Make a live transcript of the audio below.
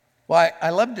Well, I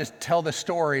love to tell the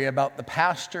story about the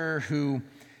pastor who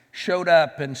showed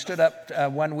up and stood up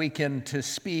one weekend to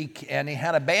speak, and he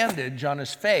had a bandage on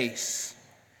his face.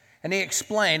 And he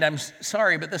explained, I'm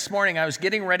sorry, but this morning I was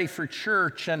getting ready for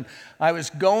church, and I was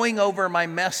going over my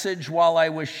message while I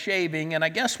was shaving, and I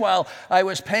guess while I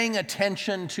was paying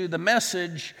attention to the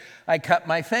message, I cut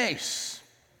my face.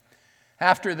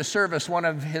 After the service, one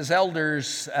of his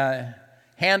elders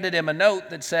handed him a note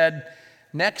that said,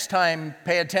 "Next time,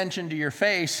 pay attention to your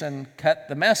face and cut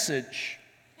the message."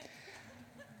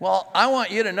 Well, I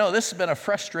want you to know this has been a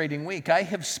frustrating week. I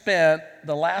have spent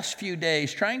the last few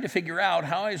days trying to figure out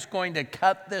how I was going to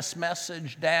cut this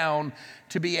message down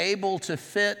to be able to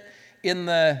fit in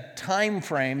the time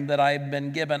frame that I've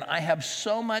been given. I have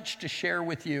so much to share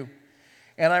with you,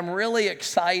 and I'm really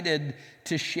excited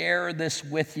to share this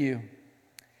with you.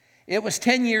 It was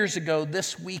 10 years ago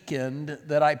this weekend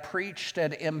that I preached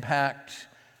at Impact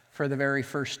for the very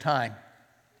first time.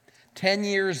 10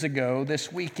 years ago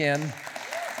this weekend,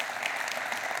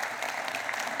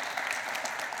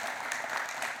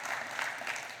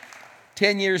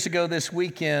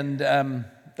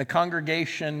 the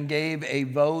congregation gave a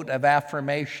vote of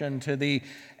affirmation to the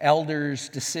elders'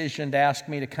 decision to ask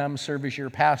me to come serve as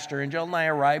your pastor. And Jill and I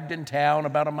arrived in town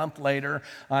about a month later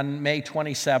on May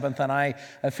 27th, and I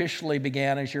officially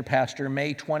began as your pastor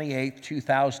May 28th,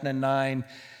 2009.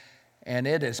 And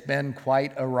it has been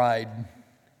quite a ride.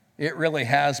 It really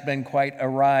has been quite a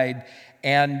ride.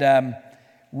 And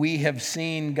we have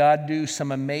seen God do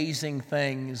some amazing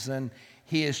things, and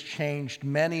He has changed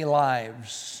many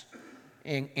lives,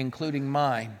 including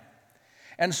mine.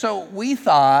 And so we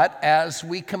thought, as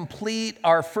we complete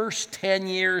our first 10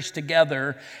 years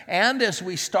together, and as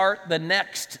we start the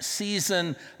next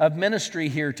season of ministry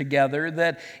here together,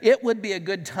 that it would be a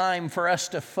good time for us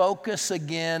to focus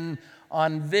again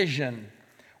on vision.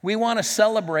 We want to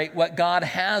celebrate what God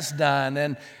has done,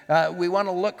 and we want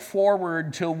to look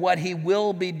forward to what He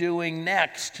will be doing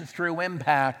next through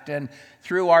Impact and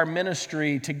through our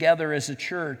ministry together as a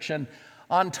church. And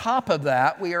on top of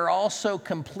that, we are also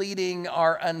completing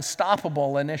our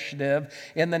Unstoppable initiative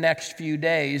in the next few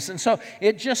days. And so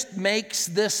it just makes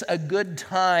this a good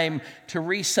time to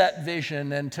reset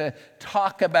vision and to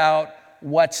talk about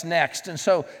what's next. And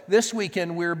so this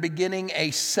weekend, we're beginning a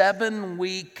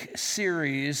 7-week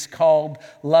series called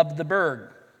Love the Burgh.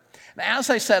 Now, as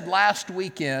I said last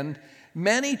weekend,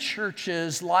 many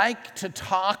churches like to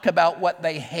talk about what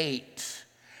they hate.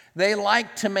 They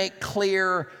like to make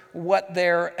clear what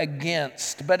they're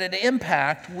against. But at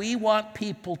Impact, we want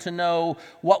people to know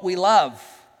what we love.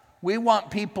 We want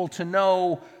people to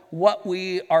know what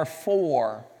we are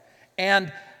for.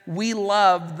 And we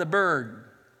love the Burgh.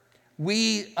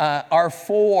 We are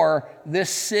for this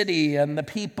city and the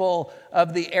people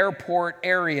of the airport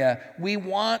area. We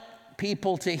want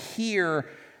people to hear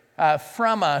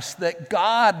from us that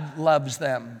God loves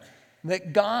them,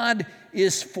 that God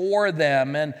is for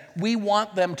them, and we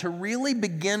want them to really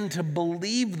begin to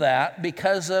believe that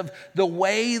because of the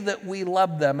way that we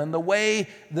love them and the way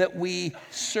that we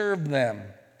serve them.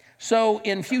 So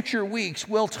in future weeks,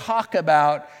 we'll talk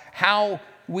about how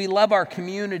we love our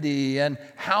community and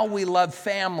how we love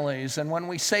families. And when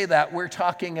we say that, we're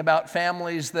talking about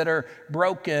families that are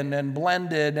broken and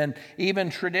blended and even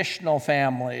traditional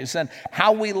families, and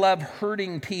how we love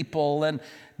hurting people and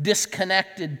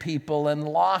disconnected people and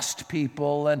lost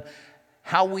people, and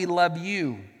how we love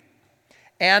you.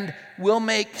 And we'll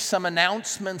make some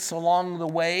announcements along the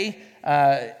way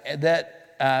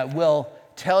that will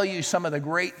tell you some of the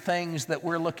great things that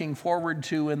we're looking forward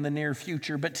to in the near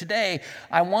future. But today,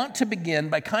 I want to begin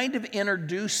by kind of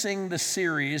introducing the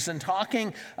series and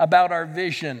talking about our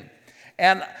vision,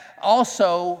 and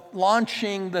also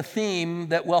launching the theme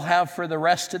that we'll have for the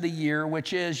rest of the year,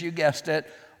 which is, you guessed it,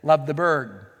 Love the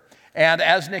Burgh. And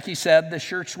as Nikki said, the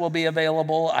shirts will be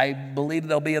available. I believe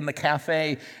they'll be in the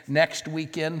cafe next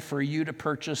weekend for you to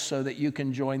purchase so that you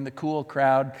can join the cool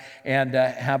crowd and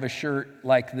have a shirt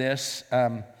like this.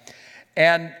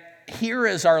 And here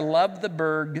is our Love the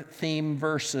Burgh theme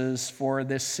verses for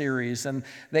this series. And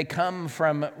they come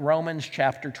from Romans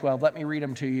chapter 12. Let me read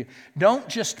them to you. Don't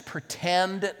just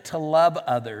pretend to love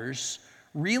others.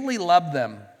 Really love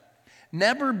them.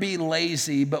 Never be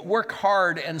lazy, but work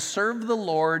hard and serve the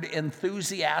Lord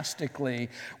enthusiastically.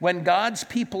 When God's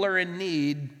people are in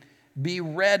need, be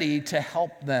ready to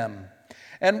help them.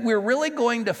 And we're really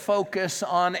going to focus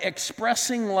on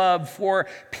expressing love for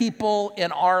people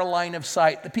in our line of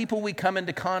sight, the people we come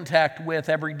into contact with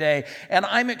every day. And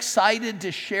I'm excited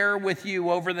to share with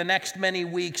you over the next many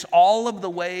weeks all of the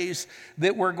ways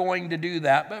that we're going to do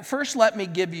that. But first, let me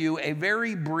give you a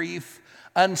very brief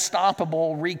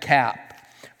Unstoppable recap.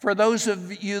 For those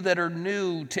of you that are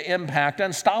new to Impact,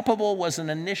 Unstoppable was an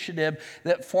initiative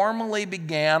that formally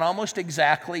began almost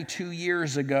exactly 2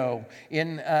 years ago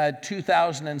in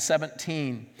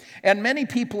 2017. And many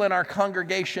people in our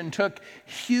congregation took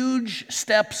huge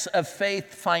steps of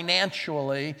faith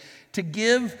financially to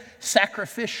give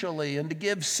sacrificially and to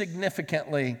give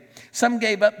significantly. Some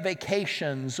gave up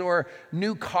vacations or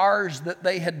new cars that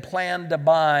they had planned to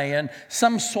buy, and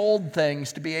some sold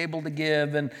things to be able to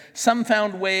give, and some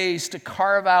found ways to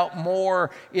carve out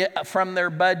more from their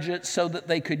budget so that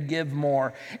they could give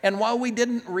more. And while we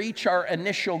didn't reach our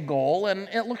initial goal, and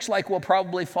it looks like we'll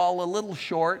probably fall a little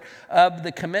short of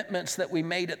the commitments that we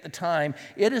made at the time,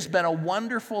 it has been a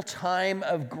wonderful time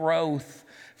of growth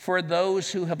for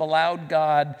those who have allowed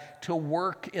God to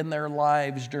work in their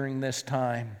lives during this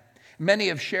time. Many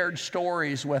have shared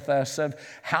stories with us of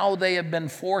how they have been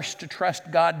forced to trust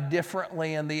God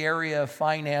differently in the area of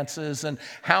finances, and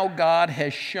how God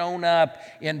has shown up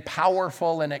in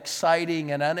powerful and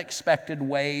exciting and unexpected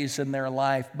ways in their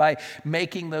life. By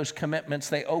making those commitments,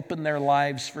 they open their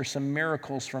lives for some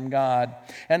miracles from God.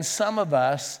 And some of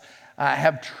us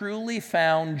have truly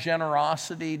found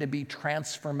generosity to be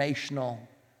transformational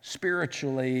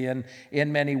spiritually and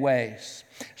in many ways.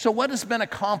 So what has been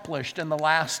accomplished in the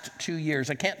last 2 years?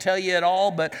 I can't tell you it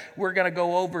all, but we're going to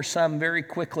go over some very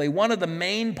quickly. One of the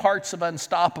main parts of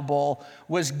Unstoppable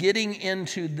was getting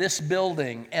into this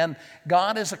building, and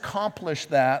God has accomplished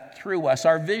that through us.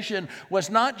 Our vision was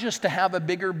not just to have a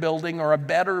bigger building or a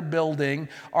better building.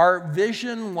 Our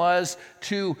vision was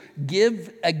to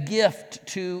give a gift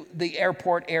to the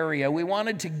airport area. We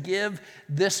wanted to give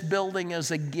this building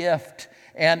as a gift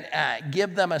and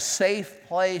give them a safe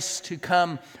place to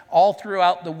come all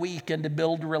throughout the week and to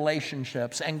build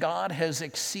relationships. And God has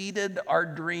exceeded our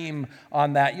dream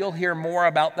on that. You'll hear more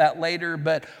about that later,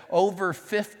 but over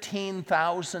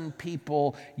 15,000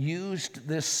 people used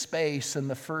this space in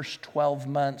the first 12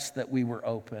 months that we were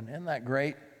open. Isn't that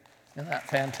great? Isn't that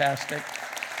fantastic?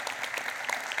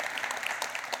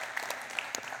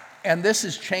 And this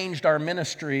has changed our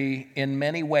ministry in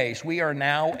many ways. We are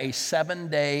now a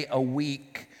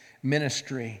 7-day-a-week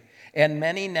ministry. And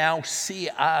many now see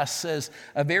us as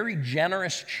a very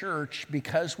generous church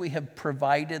because we have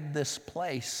provided this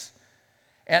place.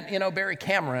 And, you know, Barry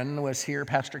Cameron was here,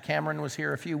 Pastor Cameron was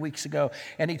here a few weeks ago,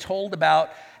 and he told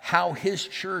about how his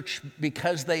church,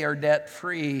 because they are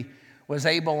debt-free, was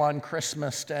able on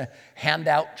Christmas to hand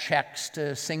out checks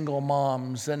to single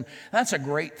moms. And that's a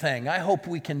great thing. I hope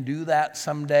we can do that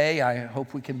someday. I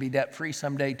hope we can be debt-free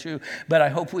someday too, but I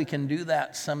hope we can do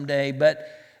that someday. But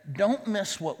don't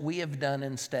miss what we have done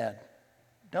instead.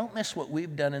 Don't miss what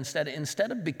we've done instead.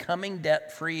 Instead of becoming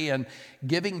debt-free and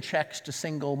giving checks to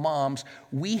single moms,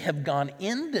 we have gone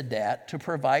into debt to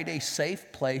provide a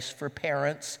safe place for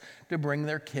parents to bring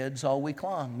their kids all week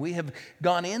long. We have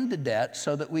gone into debt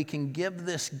so that we can give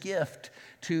this gift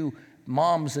to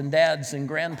moms and dads and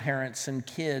grandparents and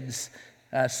kids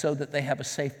so that they have a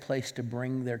safe place to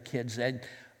bring their kids. And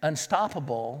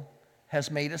Unstoppable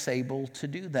has made us able to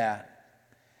do that.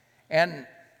 And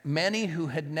many who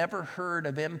had never heard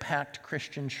of Impact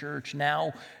Christian Church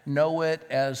now know it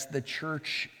as the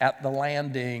church at the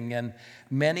Landing, and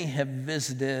many have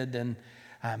visited, and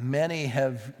many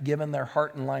have given their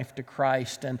heart and life to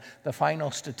Christ. And the final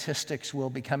statistics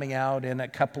will be coming out in a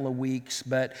couple of weeks,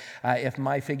 but if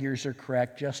my figures are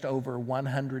correct, just over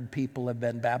 100 people have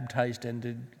been baptized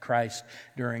into Christ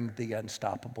during the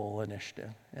Unstoppable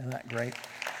initiative. Isn't that great?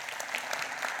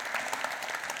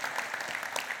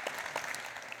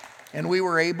 And we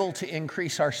were able to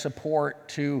increase our support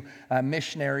to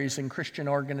missionaries and Christian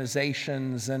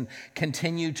organizations and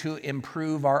continue to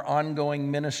improve our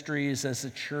ongoing ministries as a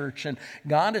church. And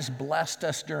God has blessed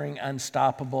us during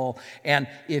Unstoppable. And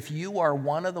if you are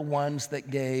one of the ones that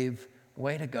gave,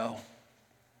 way to go.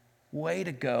 Way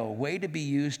to go. Way to be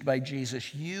used by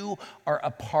Jesus. You are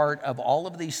a part of all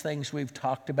of these things we've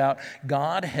talked about.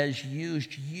 God has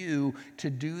used you to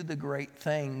do the great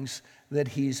things that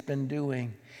He's been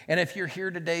doing. And if you're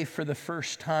here today for the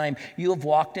first time, you have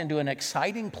walked into an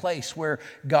exciting place where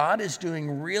God is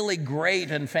doing really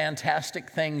great and fantastic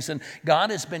things. And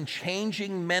God has been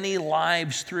changing many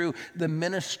lives through the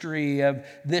ministry of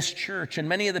this church. And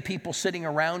many of the people sitting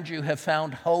around you have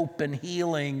found hope and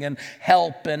healing and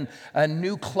help and a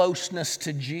new closeness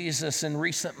to Jesus in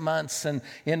recent months and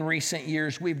in recent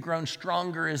years. We've grown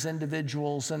stronger as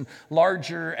individuals and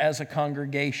larger as a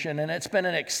congregation. And it's been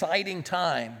an exciting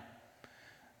time.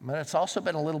 But it's also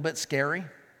been a little bit scary.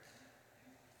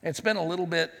 It's been a little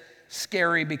bit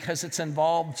scary because it's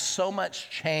involved so much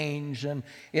change, and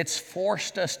it's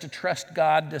forced us to trust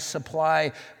God to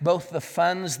supply both the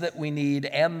funds that we need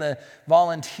and the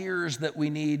volunteers that we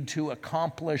need to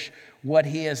accomplish what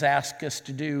He has asked us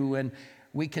to do. And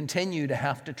we continue to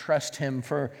have to trust Him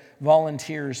for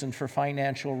volunteers and for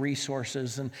financial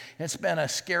resources. And it's been a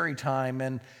scary time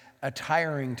and a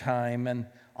tiring time. And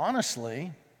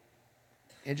honestly,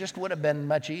 it just would have been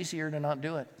much easier to not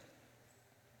do it.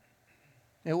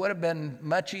 It would have been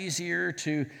much easier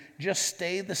to just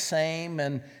stay the same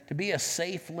and to be a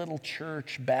safe little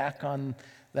church back on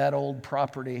that old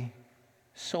property.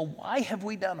 So why have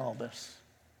we done all this?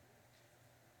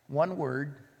 One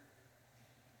word: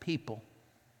 people.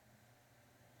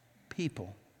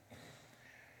 People.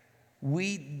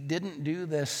 We didn't do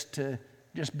this to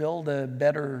just build a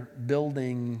better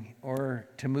building or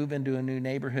to move into a new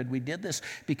neighborhood. We did this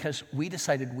because we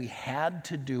decided we had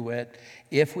to do it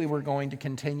if we were going to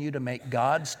continue to make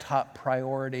God's top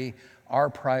priority our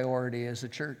priority as a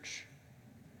church.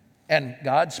 And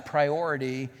God's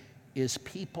priority is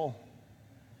people.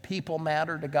 People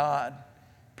matter to God.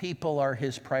 People are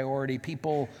His priority.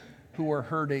 People who are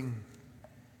hurting,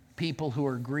 people who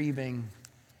are grieving,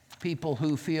 people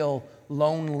who feel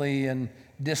lonely and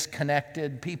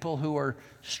disconnected, people who are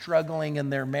struggling in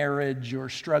their marriage or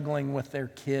struggling with their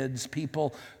kids,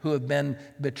 people who have been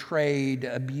betrayed,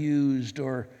 abused,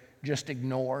 or just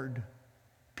ignored,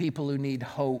 people who need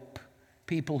hope,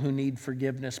 people who need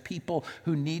forgiveness, people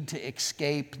who need to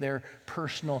escape their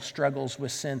personal struggles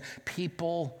with sin,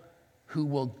 people who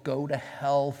will go to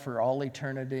hell for all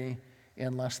eternity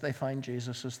unless they find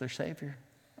Jesus as their Savior.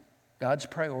 God's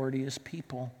priority is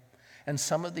people. And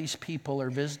some of these people are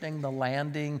visiting the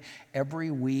landing every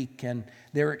week, and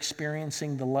they're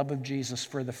experiencing the love of Jesus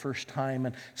for the first time.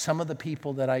 And some of the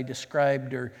people that I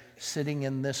described are sitting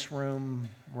in this room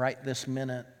right this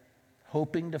minute,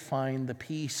 hoping to find the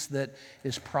peace that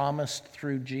is promised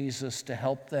through Jesus to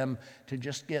help them to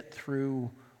just get through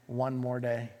one more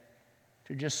day,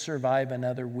 to just survive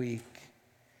another week.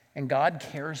 And God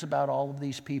cares about all of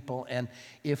these people, and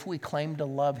if we claim to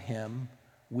love Him,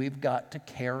 we've got to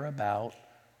care about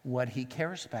what He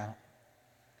cares about.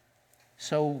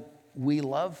 So we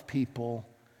love people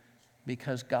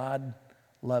because God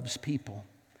loves people.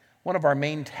 One of our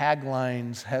main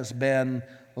taglines has been,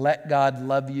 "Let God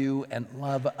love you and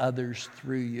love others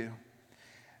through you."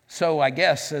 So I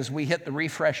guess as we hit the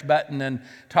refresh button and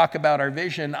talk about our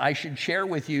vision, I should share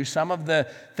with you some of the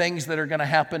things that are going to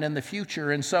happen in the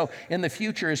future. And so in the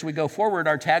future, as we go forward,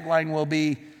 our tagline will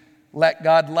be, "Let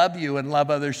God love you and love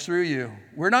others through you."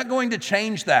 We're not going to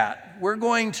change that. We're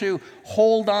going to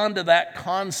hold on to that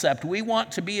concept. We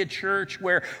want to be a church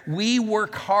where we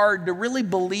work hard to really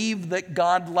believe that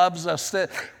God loves us,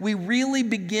 that we really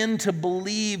begin to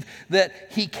believe that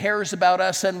He cares about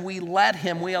us, and we let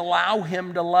Him, we allow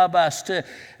Him to love us,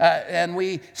 and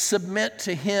we submit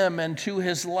to Him and to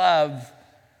His love.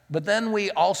 But then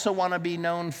we also want to be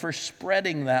known for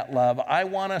spreading that love. I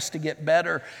want us to get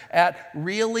better at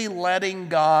really letting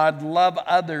God love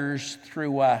others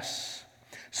through us.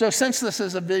 So since this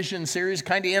is a vision series,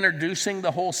 kind of introducing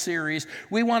the whole series,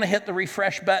 we want to hit the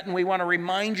refresh button. We want to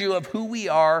remind you of who we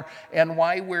are and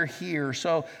why we're here.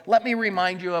 So let me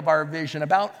remind you of our vision.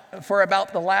 For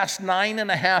about the last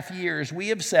 9.5 years, we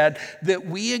have said that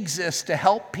we exist to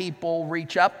help people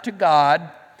reach up to God,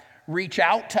 reach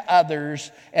out to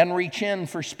others, and reach in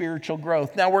for spiritual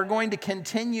growth. Now, we're going to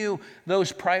continue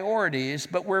those priorities,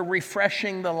 but we're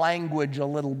refreshing the language a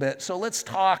little bit. So let's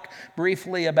talk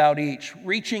briefly about each.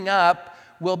 Reaching up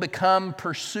will become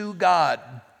pursue God.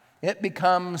 It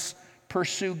becomes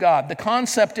pursue God. The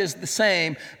concept is the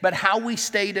same, but how we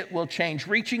state it will change.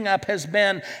 Reaching up has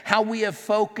been how we have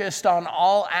focused on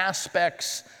all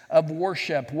aspects of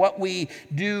worship, what we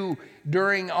do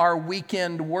during our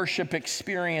weekend worship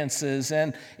experiences,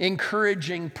 and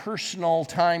encouraging personal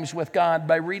times with God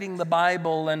by reading the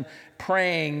Bible and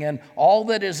praying, and all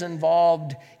that is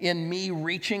involved in me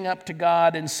reaching up to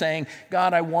God and saying,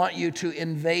 "God, I want you to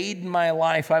invade my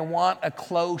life. I want a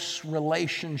close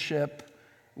relationship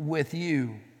with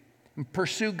you."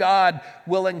 Pursue God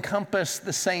will encompass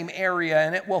the same area,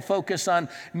 and it will focus on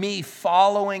me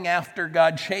following after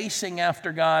God, chasing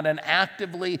after God, and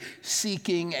actively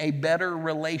seeking a better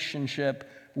relationship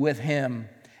with Him.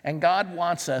 And God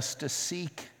wants us to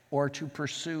seek or to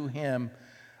pursue Him.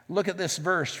 Look at this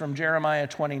verse from Jeremiah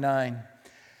 29.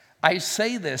 "I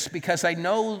say this because I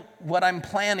know what I'm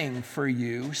planning for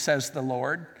you, says the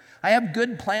Lord. I have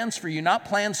good plans for you, not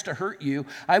plans to hurt you.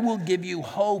 I will give you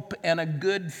hope and a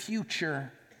good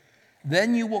future.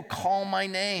 Then you will call my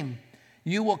name.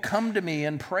 You will come to me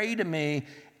and pray to me,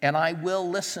 and I will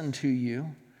listen to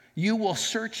you. You will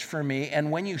search for me,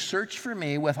 and when you search for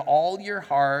me with all your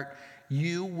heart,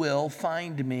 you will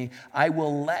find me. I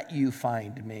will let you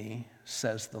find me,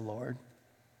 says the Lord.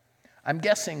 I'm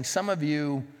guessing some of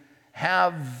you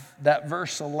have that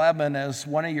verse 11 as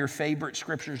one of your favorite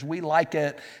scriptures. We like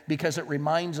it because it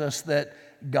reminds us that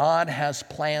God has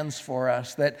plans for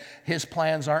us, that his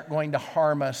plans aren't going to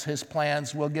harm us. His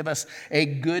plans will give us a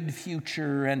good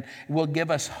future and will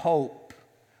give us hope.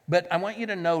 But I want you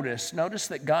to notice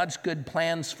that God's good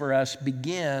plans for us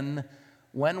begin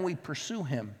when we pursue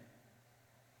him.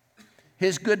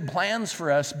 His good plans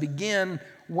for us begin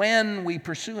when we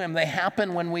pursue him. They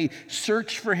happen when we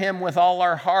search for him with all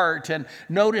our heart. And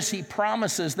notice he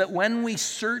promises that when we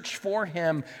search for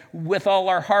him with all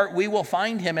our heart, we will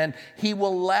find him and he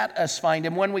will let us find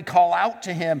him. When we call out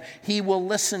to him, he will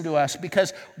listen to us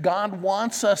because God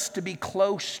wants us to be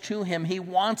close to him. He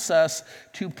wants us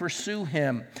to pursue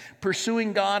him.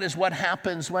 Pursuing God is what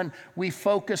happens when we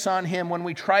focus on him, when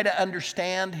we try to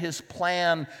understand his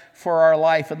plan for our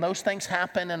life. And those things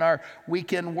happen in our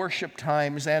weekend worship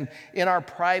times and in our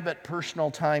private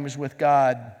personal times with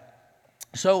God.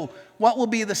 So what will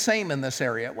be the same in this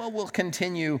area? Well, we'll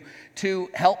continue to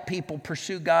help people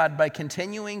pursue God by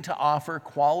continuing to offer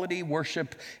quality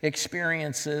worship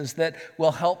experiences that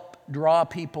will help draw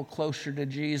people closer to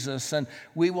Jesus. And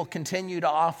we will continue to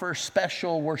offer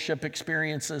special worship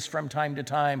experiences from time to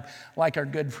time, like our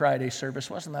Good Friday service.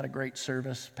 Wasn't that a great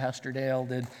service? Pastor Dale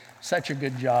did such a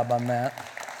good job on that.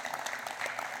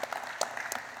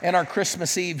 And our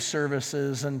Christmas Eve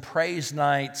services and praise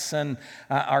nights and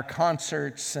our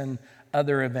concerts and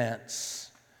other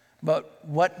events. But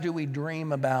what do we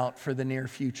dream about for the near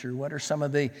future? What are some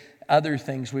of the other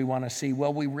things we want to see?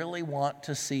 Well, we really want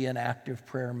to see an active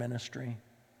prayer ministry.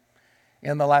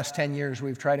 In the last 10 years,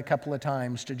 we've tried a couple of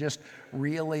times to just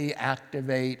really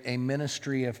activate a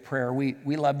ministry of prayer. We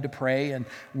love to pray, and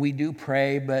we do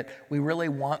pray, but we really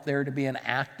want there to be an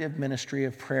active ministry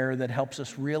of prayer that helps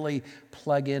us really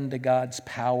plug into God's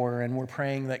power, and we're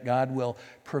praying that God will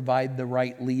provide the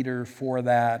right leader for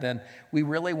that. And we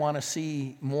really want to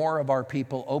see more of our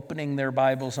people opening their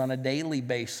Bibles on a daily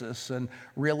basis and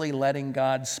really letting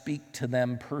God speak to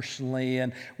them personally.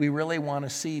 And we really want to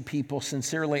see people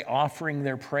sincerely offering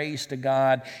their praise to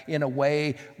God in a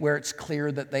way where it's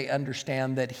clear that they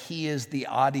understand that he is the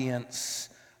audience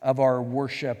of our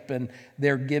worship and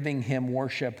they're giving him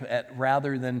worship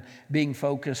rather than being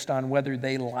focused on whether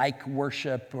they like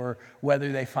worship or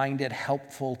whether they find it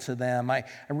helpful to them. I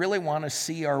really want to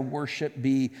see our worship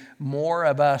be more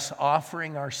of us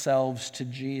offering ourselves to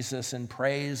Jesus in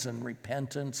praise and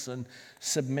repentance and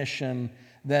submission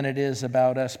than it is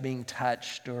about us being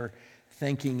touched or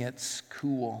thinking it's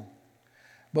cool.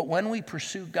 But when we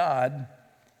pursue God,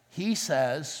 he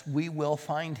says we will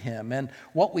find him. And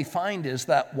what we find is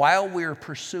that while we're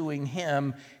pursuing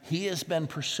him, he has been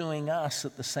pursuing us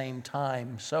at the same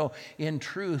time. So in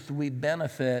truth, we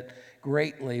benefit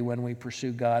greatly when we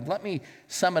pursue God. Let me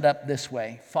sum it up this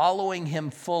way. Following him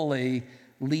fully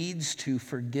leads to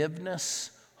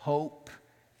forgiveness, hope,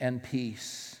 and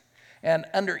peace. And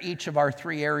under each of our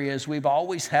three areas, we've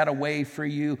always had a way for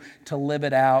you to live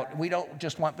it out. We don't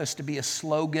just want this to be a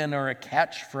slogan or a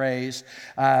catchphrase.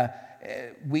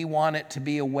 We want it to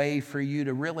be a way for you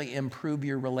to really improve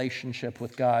your relationship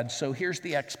with God. So here's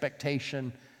the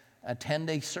expectation.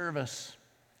 Attend a service.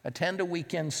 Attend a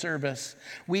weekend service.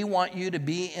 We want you to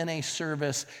be in a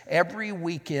service every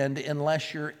weekend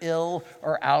unless you're ill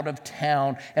or out of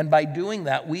town. And by doing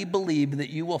that, we believe that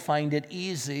you will find it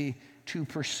easy to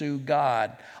pursue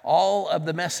God. All of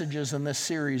the messages in this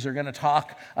series are going to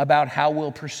talk about how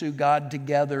we'll pursue God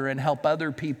together and help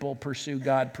other people pursue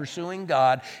God. Pursuing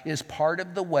God is part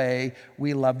of the way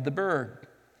we love the Burgh.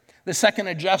 The second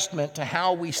adjustment to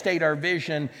how we state our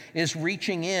vision is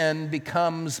reaching in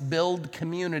becomes build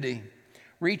community.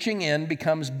 Reaching in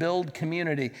becomes build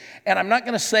community. And I'm not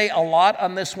going to say a lot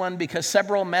on this one because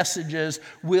several messages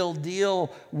will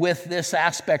deal with this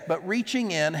aspect. But reaching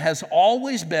in has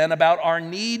always been about our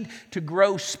need to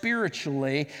grow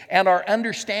spiritually and our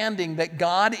understanding that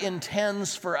God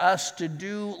intends for us to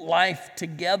do life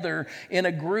together in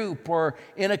a group or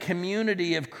in a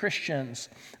community of Christians.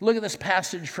 Look at this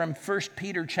passage from 1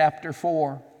 Peter chapter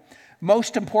 4.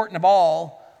 Most important of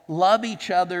all, love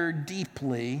each other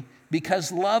deeply,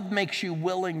 because love makes you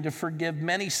willing to forgive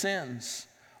many sins.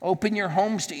 Open your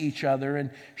homes to each other and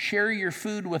share your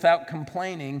food without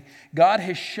complaining. God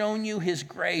has shown you his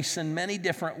grace in many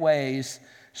different ways,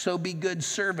 so be good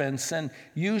servants and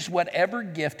use whatever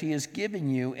gift he has given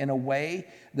you in a way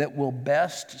that will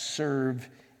best serve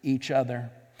each other.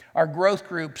 Our growth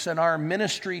groups and our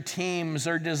ministry teams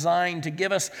are designed to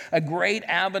give us a great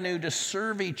avenue to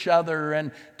serve each other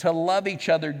and to love each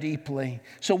other deeply.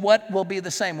 So what will be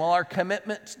the same? Well, our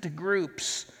commitment to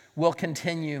groups will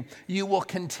continue. You will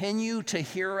continue to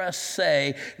hear us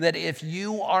say that if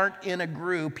you aren't in a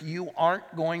group, you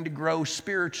aren't going to grow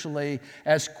spiritually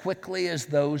as quickly as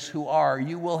those who are.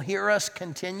 You will hear us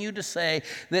continue to say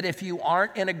that if you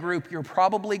aren't in a group, you're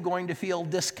probably going to feel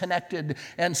disconnected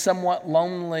and somewhat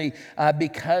lonely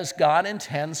because God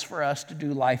intends for us to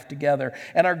do life together.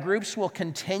 And our groups will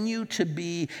continue to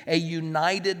be a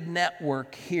united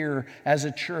network here as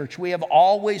a church. We have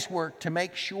always worked to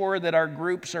make sure that our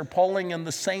groups are pulling in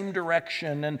the same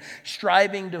direction and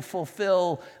striving to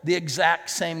fulfill the exact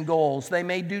same goals. They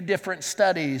may do different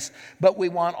studies, but we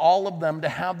want all of them to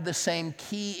have the same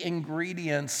key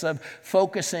ingredients of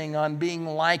focusing on being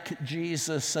like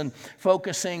Jesus and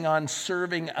focusing on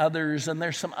serving others. And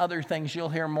there's some other things. You'll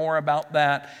hear more about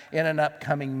that in an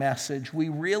upcoming message. We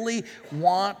really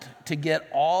want to get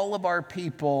all of our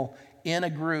people in a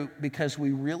group because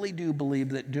we really do believe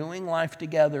that doing life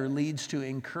together leads to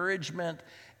encouragement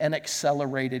and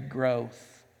accelerated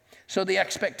growth. So the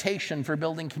expectation for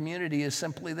building community is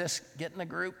simply this: get in a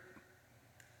group.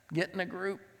 Get in a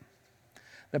group.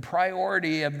 The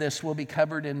priority of this will be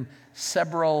covered in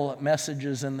several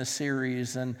messages in the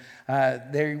series, and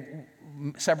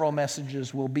several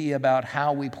messages will be about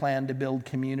how we plan to build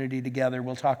community together.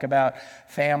 We'll talk about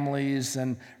families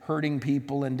and hurting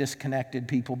people and disconnected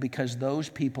people, because those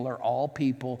people are all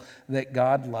people that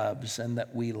God loves and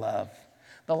that we love.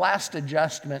 The last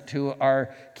adjustment to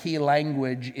our key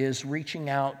language is reaching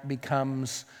out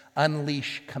becomes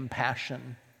unleash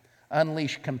compassion.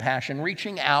 Unleash compassion.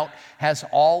 Reaching out has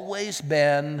always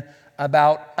been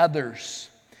about others.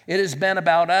 It has been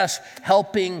about us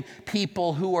helping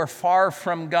people who are far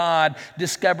from God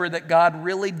discover that God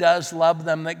really does love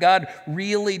them, that God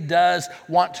really does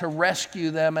want to rescue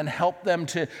them and help them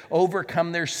to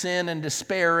overcome their sin and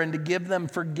despair and to give them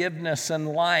forgiveness and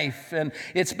life. And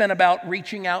it's been about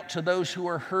reaching out to those who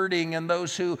are hurting and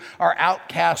those who are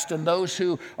outcast and those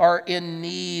who are in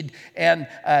need and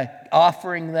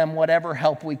offering them whatever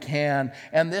help we can.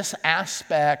 And this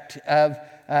aspect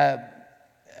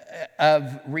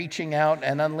of reaching out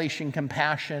and unleashing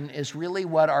compassion is really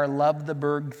what our Love the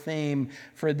Burgh theme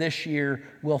for this year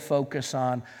will focus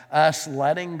on. Us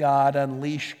letting God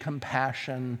unleash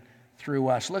compassion through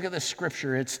us. Look at this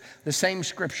scripture. It's the same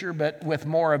scripture, but with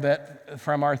more of it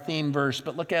from our theme verse.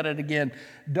 But look at it again.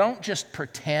 Don't just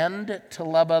pretend to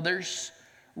love others.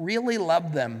 Really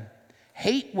love them.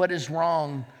 Hate what is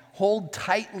wrong. Hold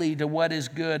tightly to what is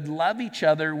good. Love each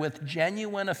other with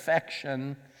genuine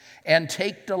affection and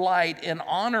take delight in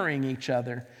honoring each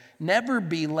other. Never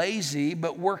be lazy,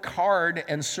 but work hard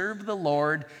and serve the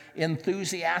Lord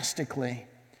enthusiastically.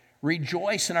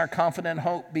 Rejoice in our confident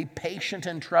hope. Be patient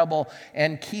in trouble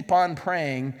and keep on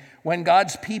praying. When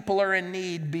God's people are in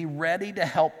need, be ready to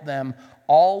help them.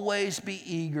 Always be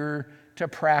eager to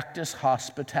practice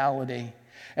hospitality.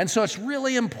 And so it's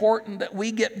really important that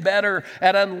we get better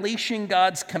at unleashing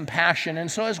God's compassion.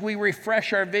 And so as we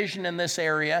refresh our vision in this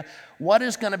area, what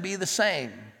is going to be the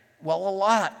same? Well, a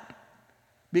lot.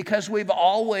 Because we've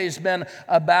always been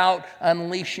about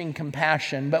unleashing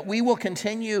compassion. But we will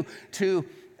continue to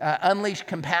unleash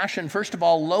compassion, first of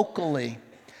all, locally.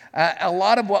 A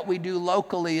lot of what we do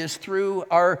locally is through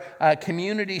our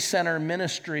community center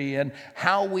ministry and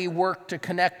how we work to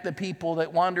connect the people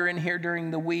that wander in here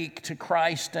during the week to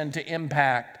Christ and to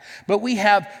Impact. But we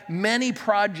have many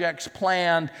projects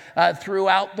planned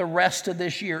throughout the rest of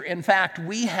this year. In fact,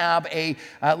 we have a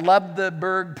Love the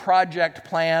Burgh project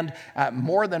planned,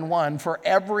 more than one, for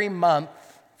every month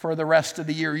for the rest of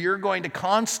the year. You're going to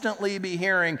constantly be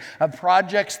hearing of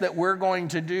projects that we're going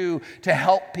to do to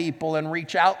help people and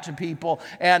reach out to people,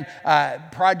 and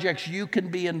projects you can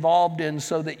be involved in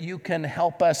so that you can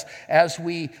help us as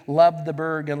we love the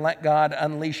Burgh and let God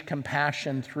unleash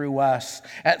compassion through us.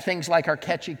 At things like our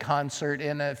Catchy concert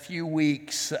in a few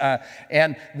weeks,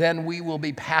 and then we will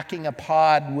be packing a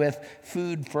pod with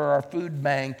food for our food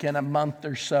bank in a month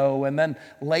or so. And then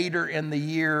later in the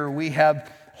year, we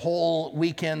have whole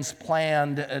weekends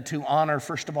planned to honor,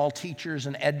 first of all, teachers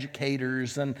and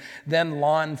educators, and then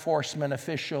law enforcement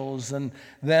officials, and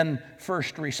then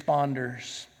first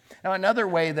responders. Now, another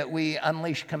way that we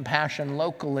unleash compassion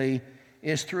locally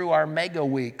is through our Mega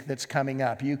Week that's coming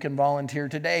up. You can volunteer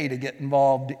today to get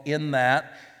involved in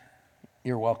that.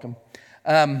 You're welcome.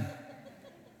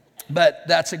 But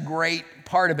that's a great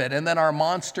part of it. And then our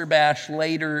Monster Bash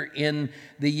later in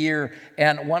the year.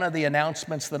 And one of the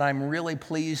announcements that I'm really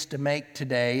pleased to make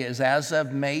today is, as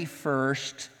of May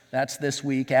 1st, That's this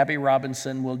week. Abby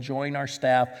Robinson will join our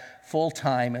staff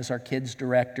full-time as our kids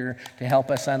director to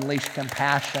help us unleash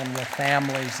compassion with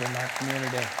families in our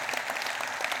community.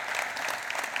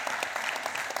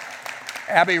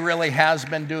 Abby really has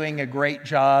been doing a great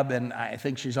job, and I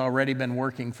think she's already been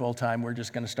working full-time. We're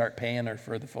just going to start paying her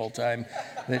for the full-time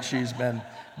that she's been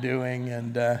doing,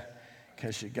 and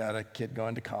because she got a kid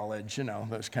going to college,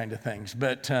 those kind of things.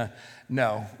 But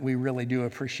no, we really do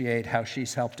appreciate how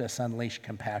she's helped us unleash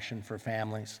compassion for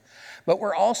families. But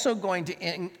we're also going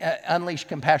to unleash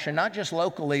compassion, not just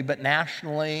locally, but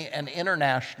nationally and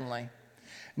internationally.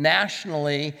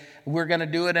 Nationally, we're going to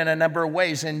do it in a number of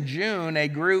ways. In June, a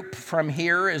group from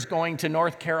here is going to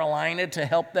North Carolina to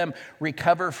help them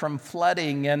recover from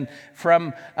flooding and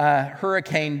from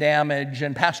hurricane damage.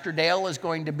 And Pastor Dale is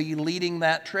going to be leading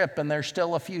that trip, and there's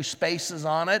still a few spaces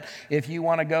on it if you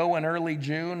want to go in early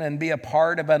June and be a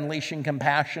part of unleashing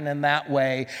compassion in that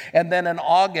way. And then in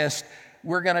August,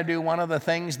 we're going to do one of the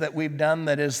things that we've done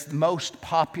that is most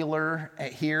popular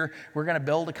here. We're going to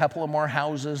build a couple of more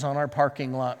houses on our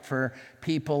parking lot for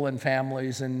people and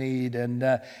families in need.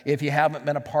 And if you haven't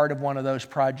been a part of one of those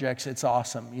projects, it's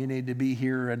awesome. You need to be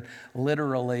here and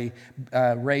literally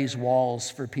raise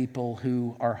walls for people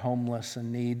who are homeless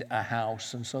and need a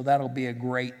house. And so that'll be a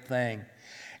great thing.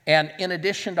 And in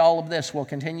addition to all of this, we'll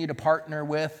continue to partner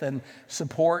with and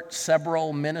support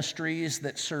several ministries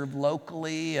that serve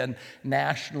locally and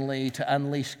nationally to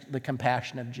unleash the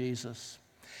compassion of Jesus.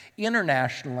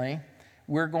 Internationally,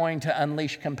 we're going to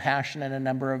unleash compassion in a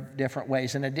number of different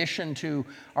ways. In addition to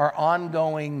our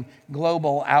ongoing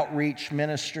global outreach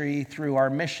ministry through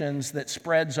our missions that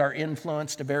spreads our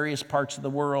influence to various parts of the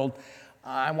world,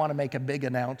 I want to make a big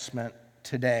announcement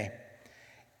today.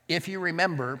 If you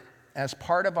remember, as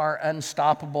part of our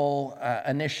Unstoppable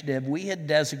initiative, we had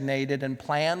designated and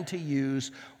planned to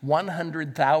use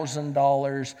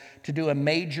 $100,000 to do a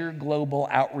major global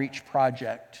outreach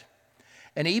project.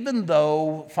 And even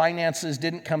though finances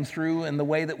didn't come through in the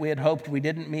way that we had hoped, we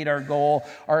didn't meet our goal,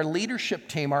 our leadership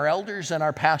team, our elders and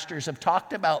our pastors have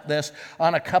talked about this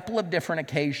on a couple of different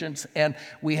occasions, and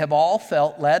we have all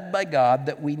felt led by God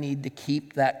that we need to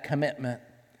keep that commitment.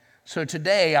 So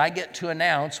today I get to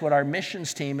announce what our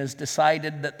missions team has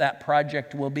decided that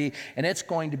project will be, and it's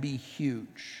going to be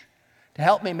huge. To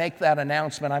help me make that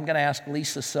announcement, I'm going to ask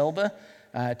Lisa Silva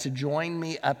to join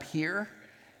me up here.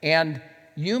 And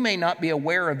you may not be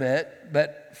aware of it,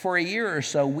 but for a year or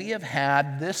so, we have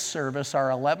had this service, our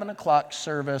 11 o'clock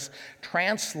service,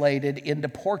 translated into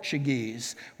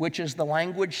Portuguese, which is the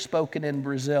language spoken in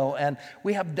Brazil. And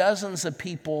we have dozens of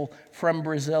people from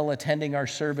Brazil attending our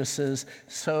services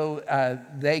so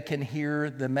they can hear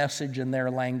the message in their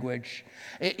language.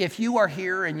 If you are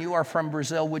here and you are from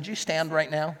Brazil, would you stand right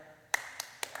now?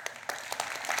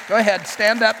 Go ahead,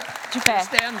 stand up. De pé.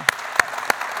 Stand. All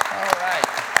right.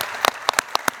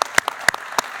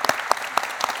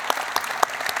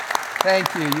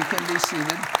 Thank you. You can be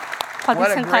seated.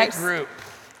 What a great group.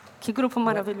 Que grupo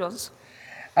maravilhoso.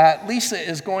 Lisa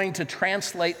is going to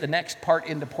translate the next part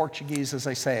into Portuguese as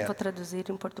I say it. Vou traduzir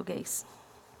em português.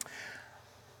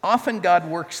 Often God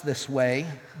works this way,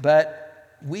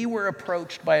 but we were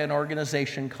approached by an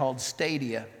organization called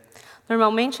Stadia.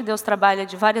 Normalmente Deus trabalha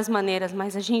de várias maneiras,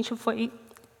 mas a gente foi...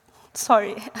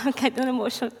 Sorry, I'm getting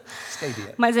emotional.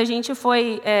 Stadia. Mas a gente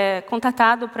foi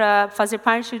contatado para fazer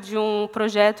parte de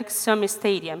projeto que se chama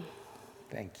Stadia.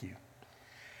 Thank you.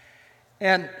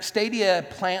 And Stadia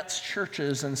plants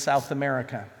churches in South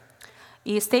America.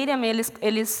 E Stadia,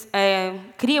 eles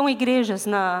criam igrejas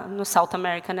no South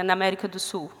America, na América do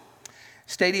Sul.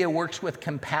 Stadia works with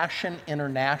Compassion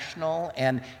International,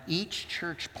 and each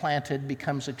church planted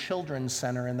becomes a children's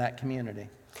center in that community.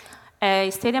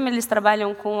 Stadia, eles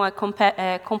trabalham com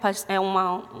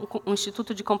um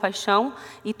instituto de compaixão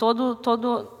e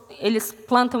eles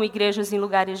plantam igrejas em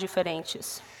lugares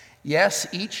diferentes. Yes,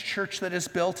 each church that is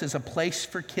built is a place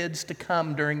for kids to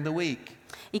come during the week.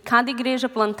 E cada igreja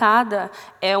plantada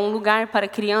é lugar para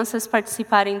crianças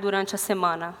participarem durante a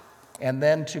semana. And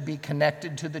then to be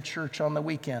connected to the church on the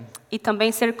weekend. E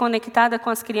também ser conectada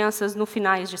com as crianças no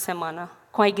finais de semana,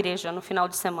 com a igreja no final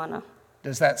de semana.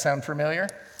 Does that sound familiar?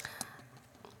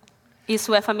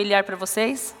 Isso é familiar para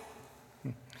vocês?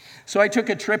 So I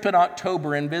took a trip in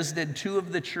October and visited two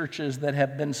of the churches that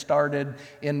have been started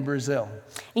in Brazil.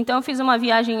 Então eu fiz uma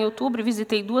viagem em outubro e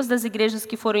visitei duas das igrejas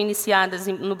que foram iniciadas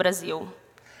no Brasil.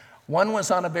 One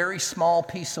was on a very small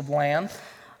piece of land.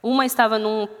 Uma estava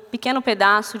num pequeno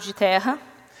pedaço de terra.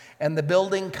 And the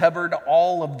building covered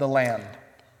all of the land.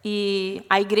 E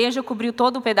a igreja cobriu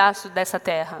todo o pedaço dessa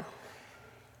terra.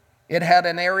 It had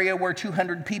an area where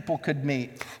 200 people could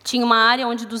meet. Tinha uma área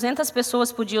onde 200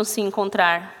 pessoas podiam se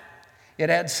encontrar.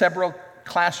 It had several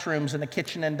classrooms and a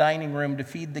kitchen and dining room to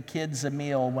feed the kids a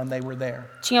meal when they were there.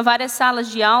 Tinha várias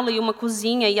salas de aula e uma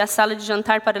cozinha e a sala de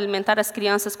jantar para alimentar as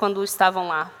crianças quando estavam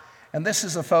lá. And this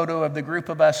is a photo of the group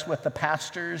of us with the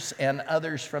pastors and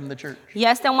others from the church. E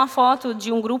esta é uma foto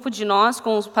de um grupo de nós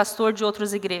com o pastor de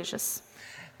outras igrejas.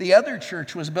 The other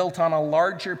church was built on a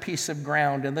larger piece of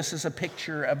ground, and this is a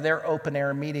picture of their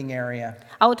open-air meeting area.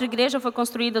 A outra igreja foi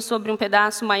construída sobre um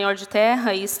pedaço maior de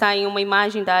terra e está em uma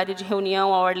imagem da área de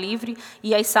reunião ao ar livre,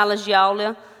 e as salas de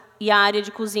aula e a área de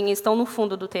cozinha estão no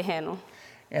fundo do terreno.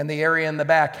 And the area in the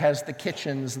back has the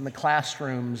kitchens and the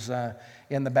classrooms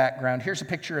in the background. Here's a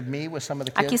picture of me with some of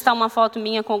the Aqui kids. está uma foto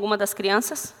minha com alguma das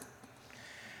crianças.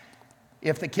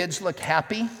 If the kids look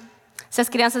happy, Se as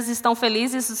crianças estão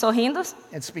felizes e sorrindo,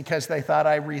 it's because they thought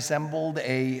I resembled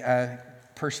a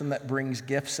person that brings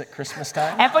gifts at Christmas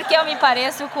time. é porque eu me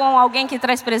pareço com alguém que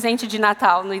traz presente de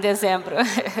Natal em dezembro.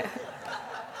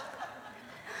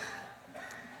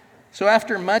 So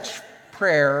after much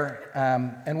prayer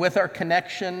and with our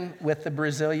connection with the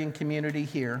Brazilian community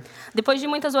here, Depois de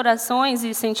muitas orações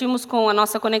e sentimos com a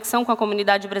nossa conexão com a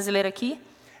comunidade brasileira aqui,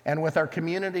 and with our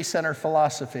community center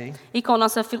philosophy, e com a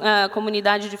nossa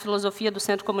comunidade de filosofia do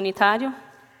centro comunitário,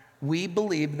 we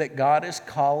believe that God is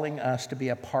calling us to be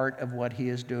a part of what He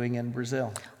is doing in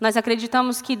Brazil. nós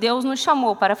acreditamos que Deus nos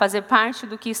chamou para fazer parte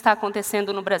do que está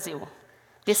acontecendo no Brasil,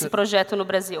 desse projeto no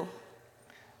Brasil.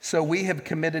 So we have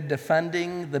committed to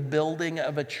funding the building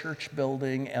of a church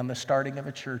building and the starting of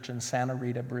a church in Santa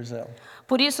Rita, Brazil.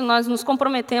 Por isso, nós nos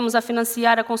comprometemos a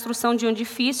financiar a construção de um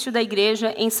edifício da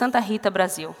igreja em Santa Rita,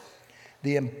 Brasil.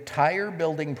 The entire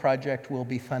building project will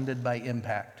be funded by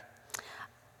Impact.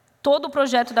 Todo o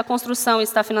projeto da construção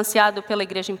está financiado pela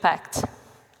Igreja Impact.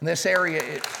 In this area,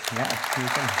 you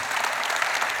can.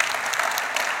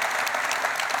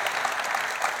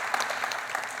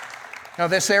 Now,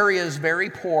 this area is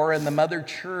very poor, and the mother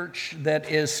church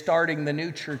that is starting the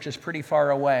new church is pretty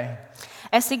far away.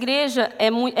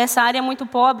 Essa área é muito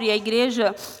pobre e a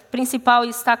igreja principal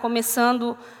está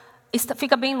começando,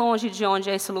 fica bem longe de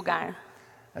onde é esse lugar.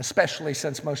 Especially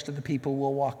since most of the people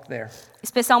will walk there.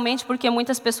 Especialmente porque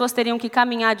muitas pessoas teriam que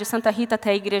caminhar de Santa Rita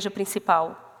até a igreja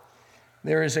principal.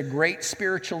 There is a great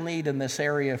spiritual need in this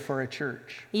area for a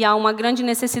church. E há uma grande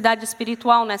necessidade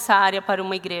espiritual nessa área para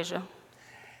uma igreja.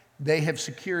 They have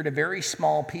secured a very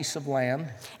small piece of land,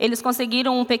 Eles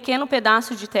conseguiram um pequeno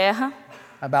pedaço de terra,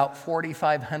 about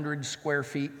 4,500 square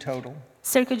feet total.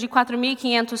 cerca de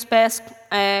 4.500 pés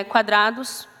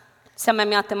quadrados, se a minha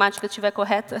matemática estiver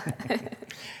correta.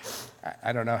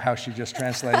 I don't know how she just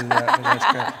translated that, but that's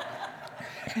good.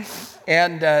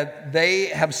 And they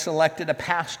have selected a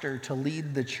pastor to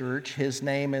lead the church. His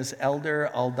name is Elder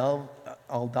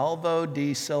Aldalvo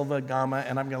de Silva Gama,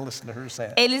 and I'm going to listen to her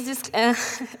say it.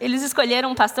 Eles escolheram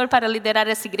um pastor para liderar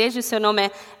essa igreja e seu nome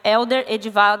é Elder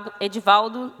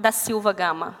Edivaldo da Silva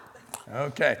Gama.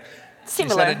 Okay. She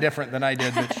Similar. said it different than I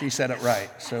did, but she said it right,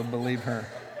 so believe her.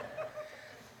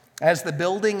 As the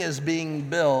building is being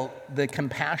built, the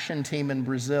Compassion team in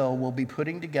Brazil will be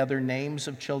putting together names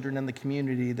of children in the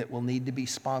community that will need to be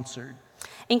sponsored.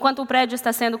 Enquanto o prédio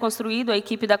está sendo construído, a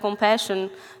equipe da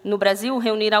Compassion no Brasil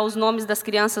reunirá os nomes das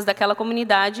crianças daquela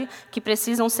comunidade que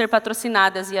precisam ser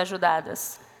patrocinadas e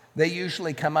ajudadas. They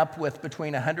usually come up with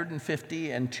between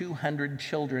 150 and 200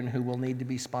 children who will need to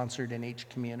be sponsored in each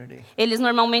community. Eles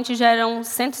normalmente geram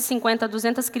 150 a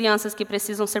 200 crianças que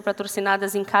precisam ser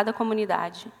patrocinadas em cada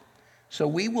comunidade. So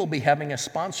we will be having a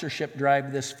sponsorship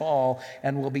drive this fall,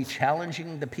 and we'll be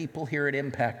challenging the people here at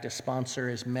Impact to sponsor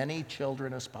as many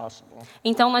children as possible.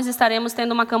 Então, nós estaremos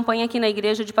tendo uma campanha aqui na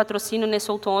igreja de patrocínio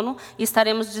nesse outono e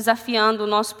estaremos desafiando o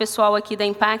nosso pessoal aqui da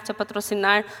Impact a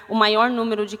patrocinar o maior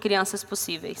número de crianças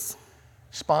possíveis.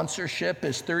 Sponsorship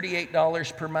is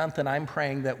 $38 per month, and I'm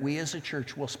praying that we as a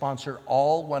church will sponsor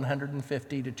all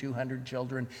 150 to 200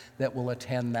 children that will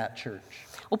attend that church.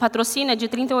 O patrocínio é de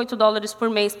 $38 por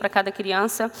mês para cada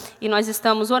criança e nós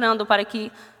estamos orando para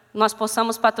que nós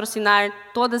possamos patrocinar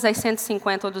todas as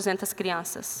 150 ou 200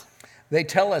 crianças. They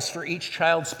tell us for each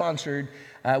child sponsored,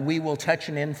 we will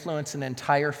touch and influence an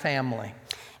entire family.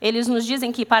 Eles nos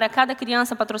dizem que para cada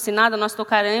criança patrocinada nós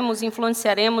tocaremos e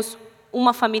influenciaremos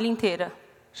uma família inteira.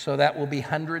 So that will be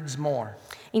hundreds more.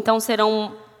 Então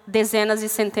serão dezenas e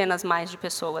centenas mais de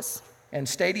pessoas. And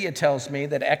Stadia tells me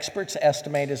that experts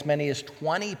estimate as many as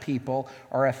 20 people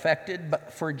are affected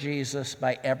for Jesus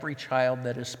by every child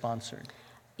that is sponsored.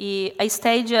 E a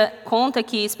Stadia conta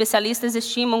que especialistas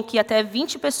estimam que até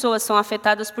 20 pessoas são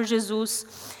afetadas por Jesus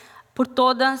por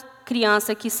toda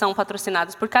criança que são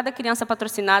patrocinadas. Por cada criança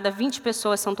patrocinada, 20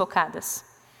 pessoas são tocadas.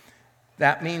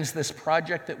 That means this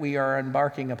project that we are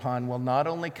embarking upon will not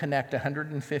only connect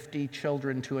 150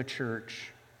 children to a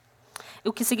church,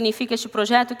 O que significa este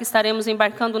projeto que estaremos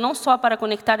embarcando não só para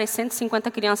conectar as 150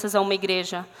 crianças a uma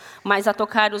igreja, mas a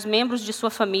tocar os membros de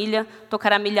sua família,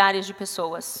 tocará milhares de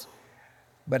pessoas.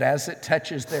 but as it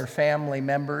touches their family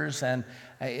members and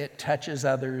it touches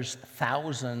others,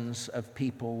 thousands of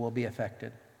people will be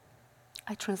affected.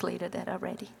 I translated that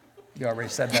already. You already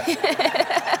said that.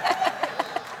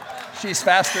 She's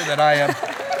faster than I am.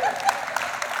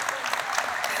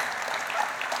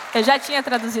 Eu já tinha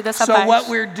traduzido essa So parte. what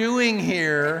we're doing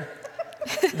here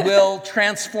will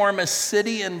transform a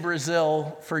city in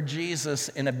Brazil for Jesus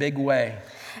in a big way.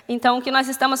 Então, o que nós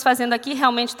estamos fazendo aqui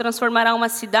realmente transformará uma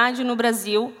cidade no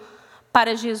Brasil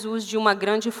para Jesus de uma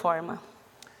grande forma.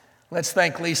 Let's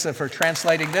thank Lisa for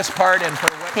translating this part and for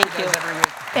what Thank she you. does every week.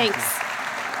 Thanks.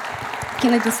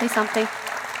 Can I just say something?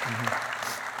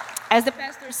 As the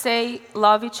pastors say,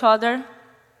 love each other,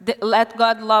 let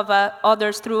God love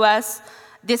others through us.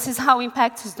 This is how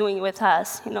Impact is doing with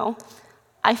us, you know.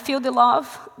 I feel the love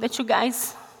that you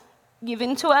guys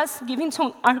giving to us, giving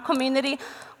to our community.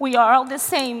 We are all the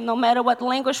same, no matter what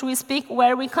language we speak,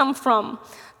 where we come from.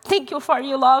 Thank you for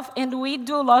your love, and we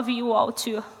do love you all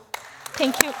too.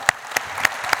 Thank you.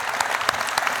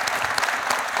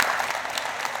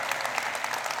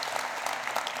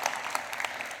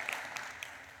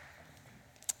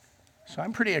 So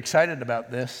I'm pretty excited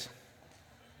about this.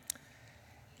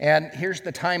 And here's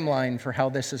the timeline for how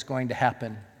this is going to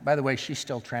happen. By the way, she's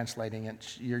still translating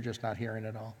it. You're just not hearing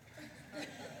it all.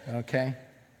 Okay?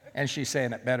 And she's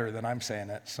saying it better than I'm saying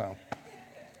it, so.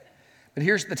 But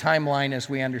here's the timeline as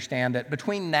we understand it.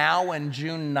 Between now and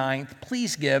June 9th,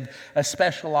 please give a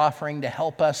special offering to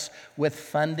help us with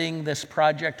funding this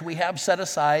project. We have set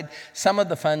aside some of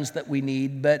the funds that we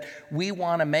need, but we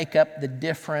want to make up the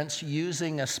difference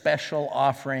using a special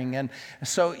offering. And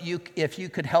so if you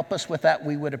could help us with that,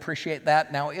 we would appreciate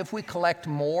that. Now, if we collect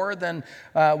more than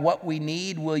what we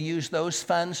need, we'll use those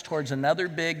funds towards another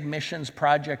big missions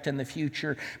project in the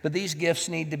future. But these gifts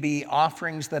need to be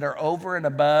offerings that are over and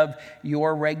above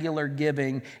your regular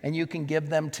giving, and you can give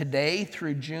them today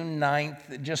through June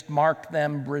 9th. Just mark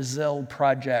them Brazil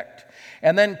Project.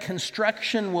 And then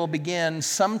construction will begin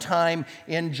sometime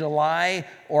in July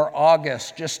or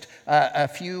August, just a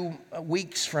few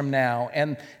weeks from now.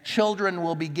 And children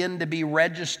will begin to be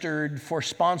registered for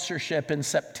sponsorship in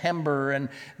September, and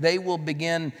they will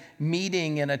begin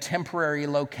meeting in a temporary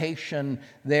location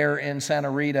there in Santa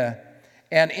Rita.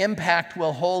 And Impact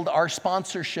will hold our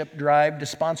sponsorship drive to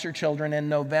sponsor children in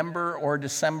November or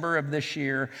December of this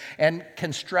year. And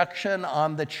construction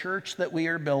on the church that we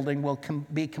are building will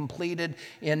be completed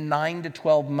in 9 to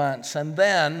 12 months. And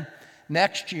then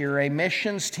next year, a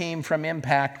missions team from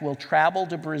Impact will travel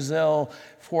to Brazil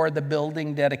for the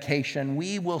building dedication.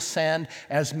 We will send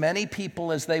as many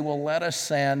people as they will let us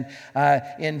send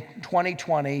in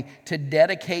 2020 to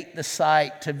dedicate the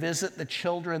site, to visit the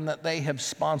children that they have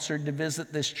sponsored to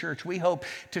visit this church. We hope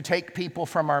to take people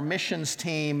from our missions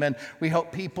team, and we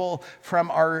hope people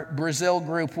from our Brazil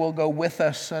group will go with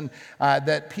us, and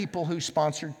that people who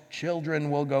sponsor children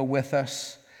will go with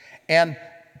us. And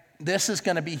this is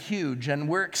going to be huge, and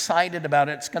we're excited about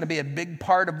it. It's going to be a big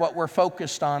part of what we're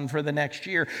focused on for the next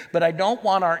year. But I don't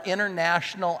want our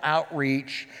international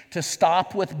outreach to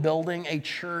stop with building a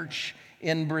church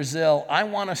in Brazil. I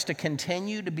want us to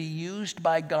continue to be used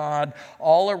by God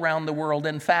all around the world.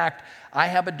 In fact, I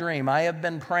have a dream. I have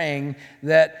been praying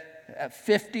that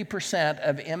 50%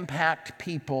 of Impact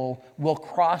people will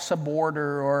cross a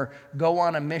border or go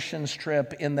on a missions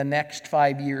trip in the next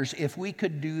 5 years. If we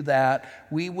could do that,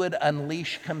 we would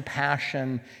unleash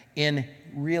compassion in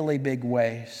really big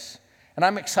ways. And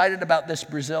I'm excited about this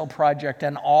Brazil project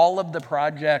and all of the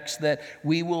projects that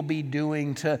we will be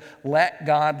doing to let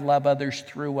God love others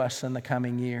through us in the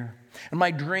coming year. And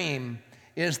my dream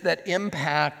is that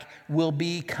Impact will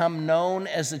become known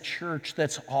as a church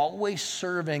that's always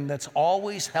serving, that's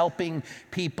always helping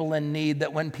people in need,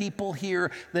 that when people hear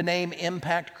the name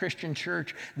Impact Christian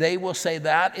Church, they will say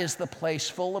that is the place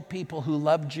full of people who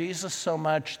love Jesus so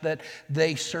much that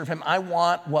they serve him. I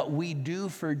want what we do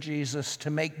for Jesus to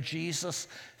make Jesus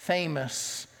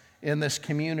famous in this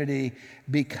community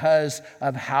because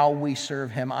of how we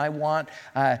serve him. I want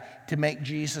to make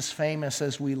Jesus famous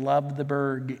as we love the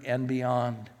Burgh and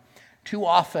beyond. Too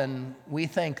often, we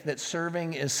think that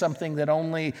serving is something that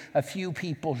only a few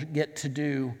people get to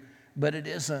do, but it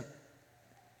isn't.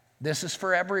 This is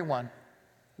for everyone.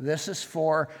 This is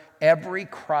for every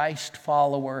Christ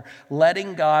follower.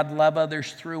 Letting God love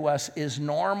others through us is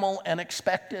normal and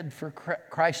expected for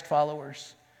Christ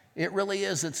followers. It really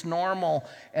is. It's normal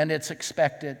and it's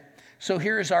expected. So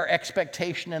here's our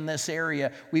expectation in this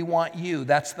area. We want you,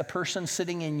 that's the person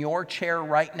sitting in your chair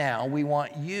right now, we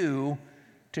want you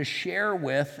to share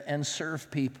with and serve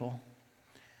people.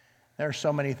 There are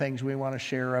so many things we want to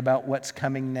share about what's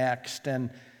coming next,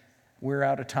 and we're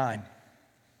out of time.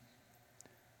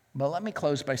 But let me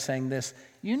close by saying this.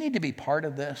 You need to be part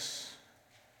of this.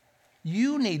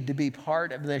 You need to be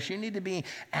part of this. You need to be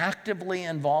actively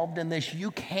involved in this.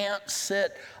 You can't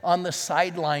sit on the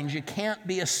sidelines. You can't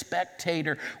be a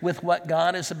spectator with what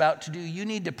God is about to do. You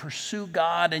need to pursue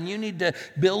God, and you need to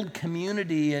build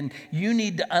community, and you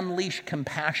need to unleash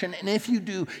compassion. And if you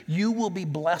do, you will be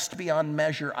blessed beyond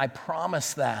measure. I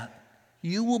promise that.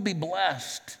 You will be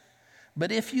blessed.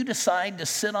 But if you decide to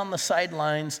sit on the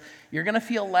sidelines, you're going to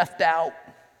feel left out.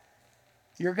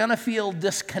 You're going to feel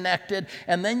disconnected,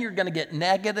 and then you're going to get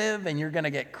negative, and you're going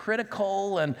to get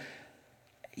critical, and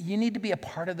you need to be a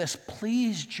part of this.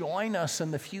 Please join us in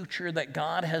the future that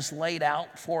God has laid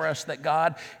out for us, that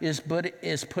God is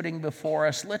putting before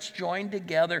us. Let's join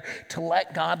together to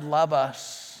let God love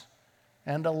us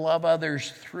and to love others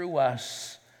through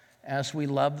us as we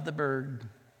love the Burgh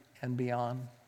and beyond.